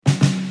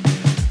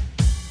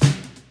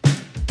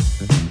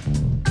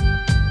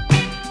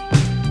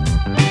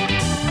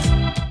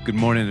Good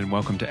morning and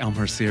welcome to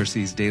Elmhurst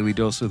CRC's Daily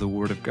Dose of the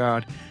Word of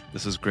God.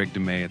 This is Gregg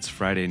DeMey. It's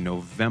Friday,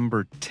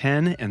 November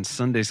 10, and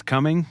Sunday's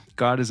coming.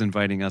 God is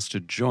inviting us to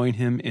join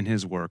Him in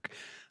His work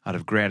out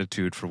of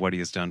gratitude for what He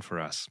has done for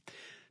us.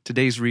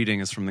 Today's reading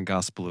is from the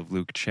Gospel of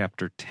Luke,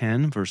 chapter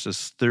 10,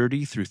 verses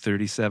 30 through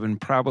 37,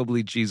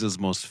 probably Jesus'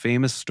 most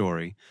famous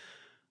story,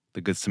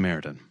 the Good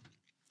Samaritan.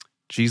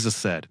 Jesus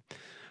said,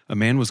 "A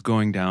man was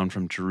going down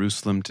from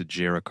Jerusalem to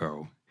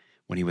Jericho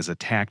when he was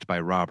attacked by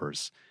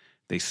robbers.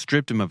 They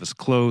stripped him of his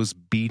clothes,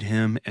 beat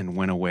him, and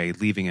went away,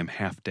 leaving him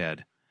half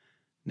dead.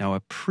 Now a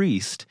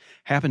priest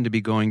happened to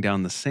be going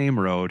down the same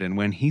road, and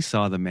when he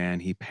saw the man,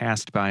 he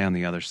passed by on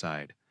the other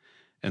side.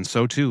 And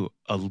so too,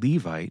 a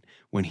Levite,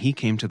 when he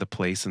came to the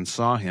place and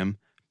saw him,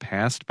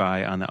 passed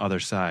by on the other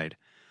side.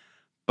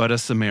 But a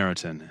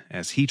Samaritan,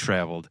 as he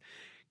traveled,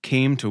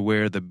 came to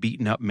where the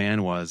beaten-up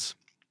man was.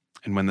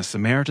 And when the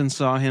Samaritan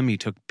saw him, he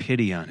took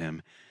pity on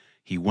him.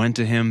 He went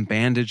to him,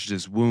 bandaged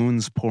his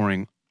wounds,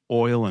 pouring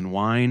oil and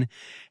wine,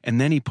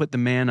 and then he put the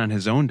man on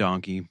his own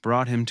donkey,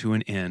 brought him to an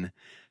inn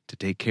to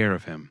take care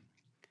of him.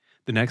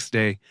 The next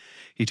day,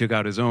 he took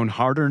out his own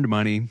hard-earned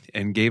money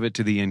and gave it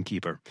to the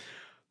innkeeper.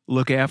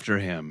 'Look after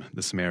him,'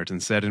 the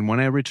Samaritan said, 'and when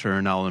I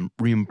return, I'll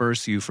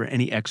reimburse you for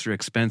any extra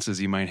expenses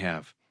you might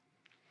have.'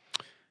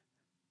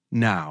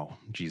 Now,"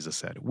 Jesus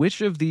said,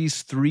 "which of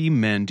these three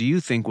men do you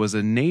think was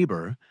a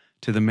neighbor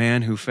to the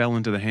man who fell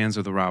into the hands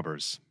of the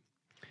robbers?"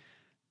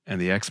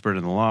 And the expert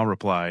in the law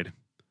replied,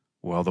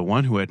 "Well, the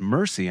one who had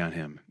mercy on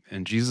him."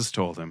 And Jesus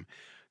told him,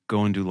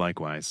 "Go and do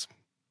likewise."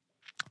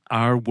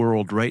 Our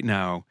world right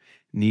now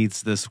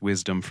needs this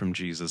wisdom from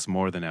Jesus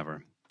more than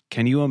ever.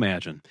 Can you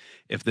imagine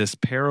if this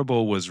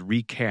parable was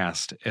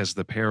recast as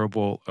the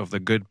parable of the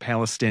good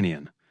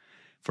Palestinian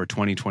for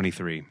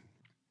 2023?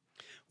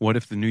 What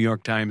if the New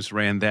York Times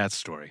ran that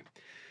story?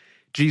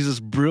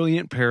 Jesus'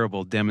 brilliant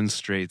parable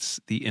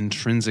demonstrates the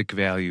intrinsic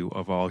value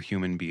of all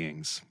human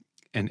beings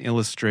and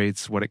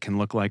illustrates what it can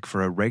look like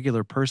for a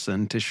regular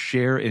person to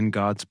share in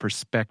God's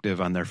perspective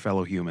on their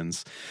fellow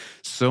humans,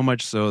 so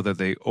much so that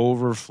they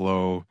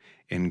overflow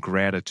in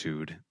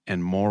gratitude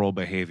and moral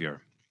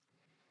behavior.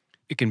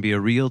 It can be a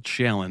real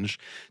challenge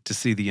to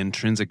see the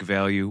intrinsic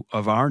value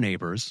of our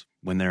neighbors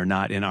when they're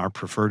not in our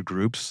preferred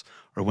groups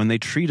or when they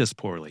treat us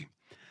poorly.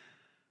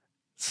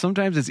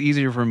 Sometimes it's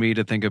easier for me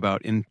to think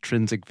about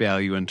intrinsic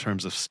value in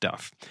terms of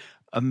stuff.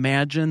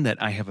 Imagine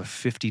that I have a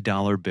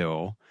 $50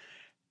 bill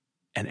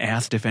and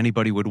asked if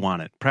anybody would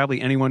want it.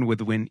 Probably anyone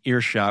within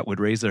earshot would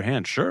raise their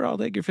hand. "Sure, I'll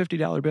take your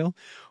 $50 bill."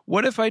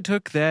 What if I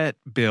took that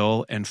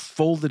bill and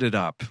folded it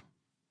up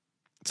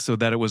so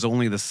that it was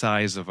only the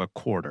size of a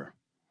quarter?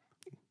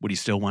 Would you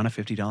still want a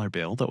 $50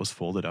 bill that was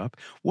folded up?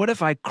 What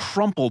if I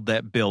crumpled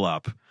that bill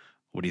up?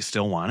 Would you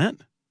still want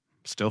it?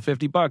 Still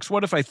 $50.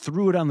 What if I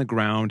threw it on the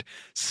ground,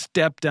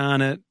 stepped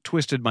on it,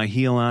 twisted my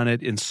heel on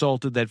it,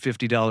 insulted that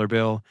 $50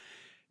 bill?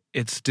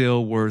 It's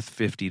still worth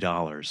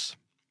 $50.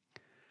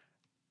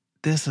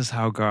 This is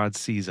how God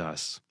sees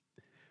us.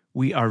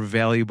 We are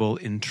valuable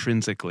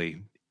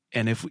intrinsically.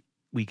 And if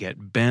we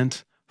get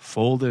bent,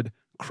 folded,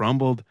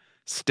 crumbled,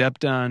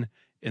 stepped on,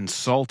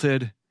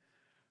 insulted,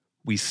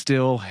 we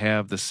still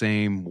have the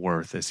same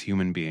worth as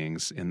human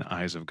beings in the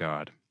eyes of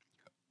God.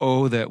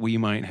 Oh, that we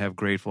might have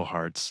grateful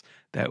hearts,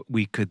 that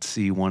we could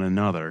see one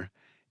another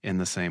in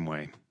the same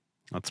way.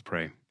 Let's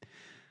pray.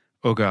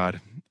 Oh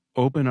God,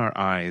 open our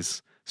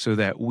eyes so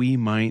that we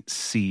might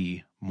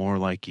see more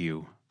like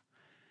you,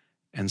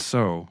 and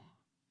so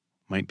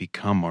might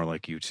become more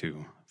like you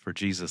too. For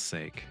Jesus'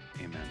 sake,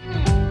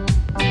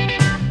 amen.